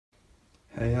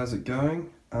Hey, how's it going?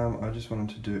 I just wanted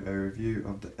to do a review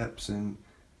of the Epson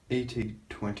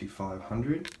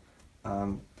ET-2500. It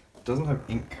doesn't have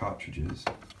ink cartridges,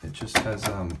 it just has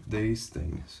these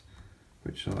things,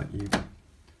 which are like you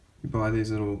buy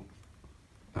these little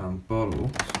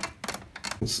bottles.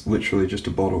 It's literally just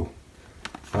a bottle.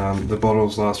 The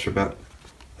bottles last for about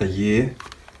a year,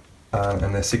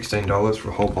 and they're $16 for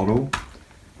a whole bottle,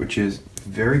 which is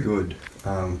very good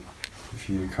if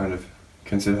you kind of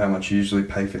consider how much you usually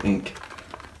pay for ink.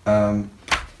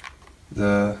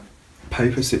 The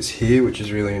paper sits here, which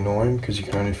is really annoying because you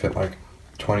can only fit like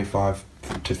 25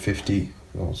 to 50,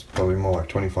 well, it's probably more like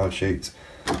 25 sheets,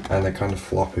 and they kind of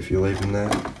flop if you leave them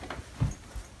there.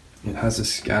 It has a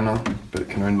scanner, but it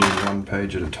can only do one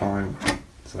page at a time,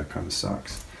 so that kind of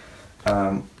sucks.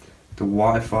 The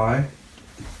Wi-Fi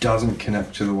doesn't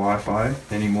connect to the Wi-Fi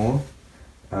anymore,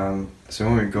 so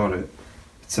when we got it,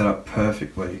 it's set up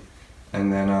perfectly.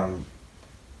 And then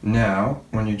now,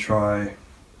 when you try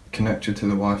connect it to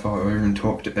the Wi-Fi or even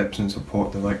talk to Epson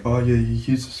support, they're like, oh yeah, you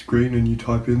use the screen and you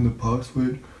type in the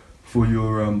password for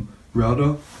your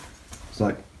router. It's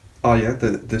like, oh yeah,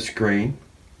 the screen.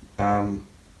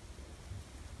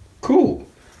 Cool.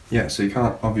 Yeah, so you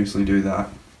can't obviously do that.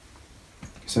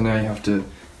 So now you have to,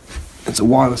 it's a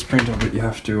wireless printer, but you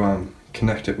have to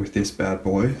connect it with this bad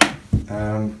boy.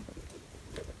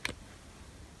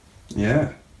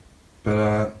 Yeah.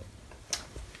 But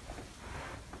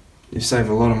you save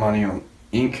a lot of money on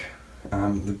ink.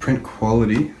 The print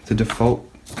quality, the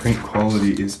default print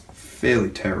quality is fairly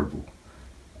terrible.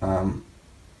 The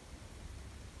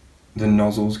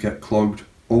nozzles get clogged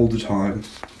all the time,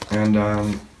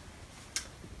 and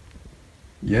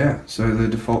yeah, so the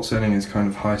default setting is kind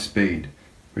of high speed,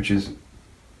 which is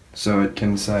so it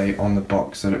can say on the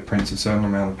box that it prints a certain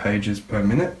amount of pages per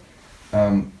minute.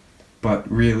 But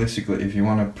realistically, if you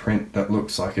want a print that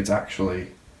looks like it's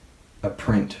actually a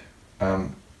print,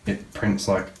 it prints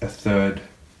like a third.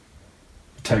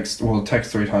 It takes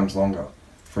 3 times longer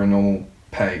for a normal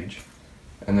page,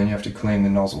 and then you have to clean the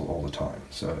nozzle all the time.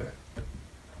 So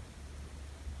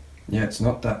yeah, it's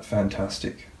not that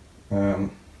fantastic. If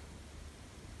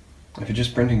you're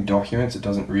just printing documents, you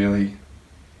don't really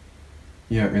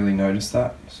notice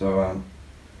that. So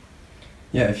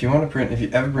yeah, if you ever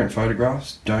print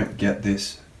photographs, don't get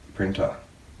this printer.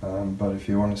 But if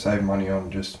you want to save money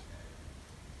on if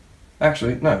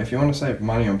you want to save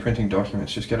money on printing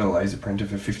documents, just get a laser printer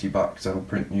for $50. That'll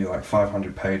print you like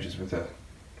 500 pages with a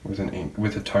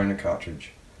toner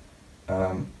cartridge.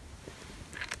 Yeah,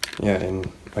 and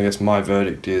I guess my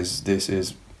verdict is this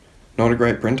is not a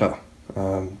great printer.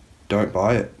 Don't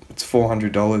buy it. It's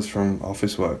 $400 from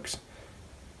Officeworks,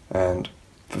 and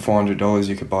for $400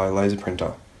 you could buy a laser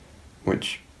printer,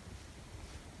 which,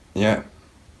 yeah,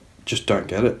 just don't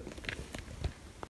get it.